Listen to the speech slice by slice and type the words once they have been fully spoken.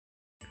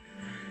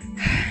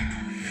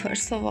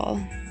First of all,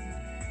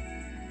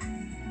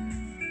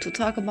 to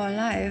talk about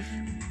life,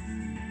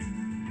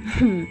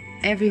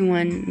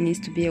 everyone needs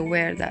to be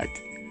aware that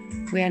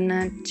we are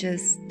not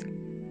just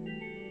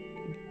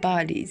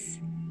bodies.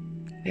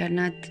 We are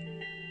not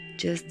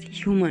just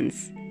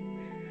humans.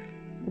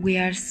 We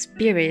are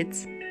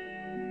spirits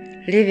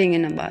living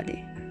in a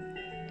body.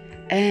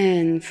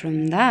 And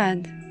from that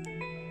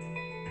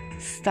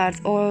starts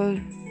all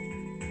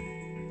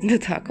the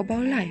talk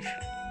about life,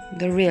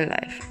 the real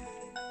life.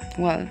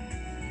 Well,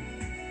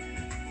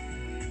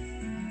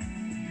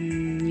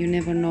 you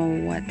never know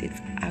what is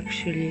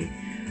actually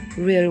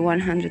real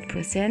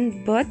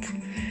 100%, but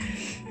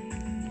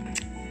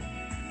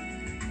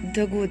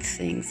the good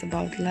things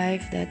about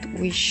life that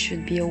we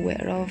should be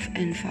aware of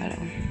and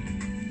follow.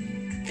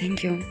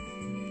 Thank you.